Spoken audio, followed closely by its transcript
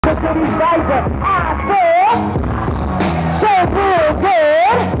the city's vibrant. I feel so real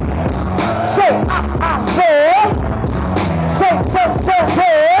good. Say I feel so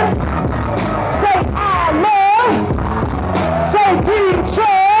good. Say I love. Say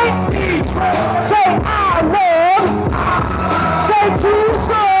Detroit. Say I love. Say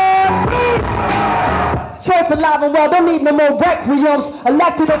Tucson. Detroit's alive and well, don't need no more requiems.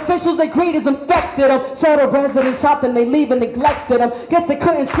 Elected officials, their greed has infected them. So the residents out and they leave and neglected them. Guess they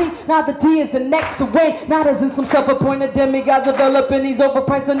couldn't see, now the D is the next to win. Now there's in some self-appointed demigods developing these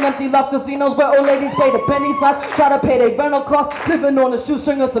overpriced and empty loft casinos where old ladies pay the penny slots, try to pay their rental costs, living on a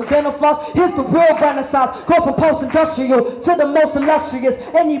shoestring or some dental floss. Here's the real renaissance, go from post-industrial to the most illustrious.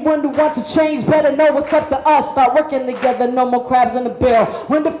 Anyone who wants to change better know what's up to us. Start working together, no more crabs in the barrel.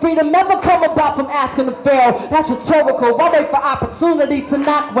 When the freedom ever come about from asking to fail, that's rhetorical. Why wait for opportunity to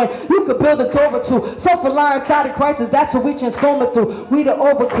not win? You could build a door or two. Self-reliance out of crisis, that's what we transform it through. We the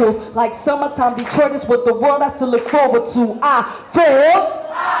oracles, like summertime Detroit is what the world has to look forward to. I feel.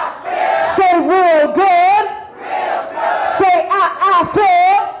 Say real good. Say I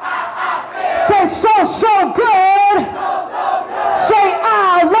feel. Say so good. Say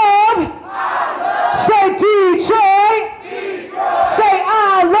I love. Say Detroit. Say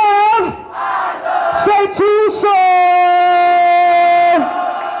I love. Say Tucson.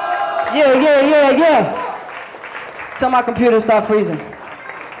 Yeah. Tell my computer to stop freezing.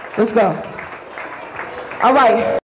 Let's go. All right.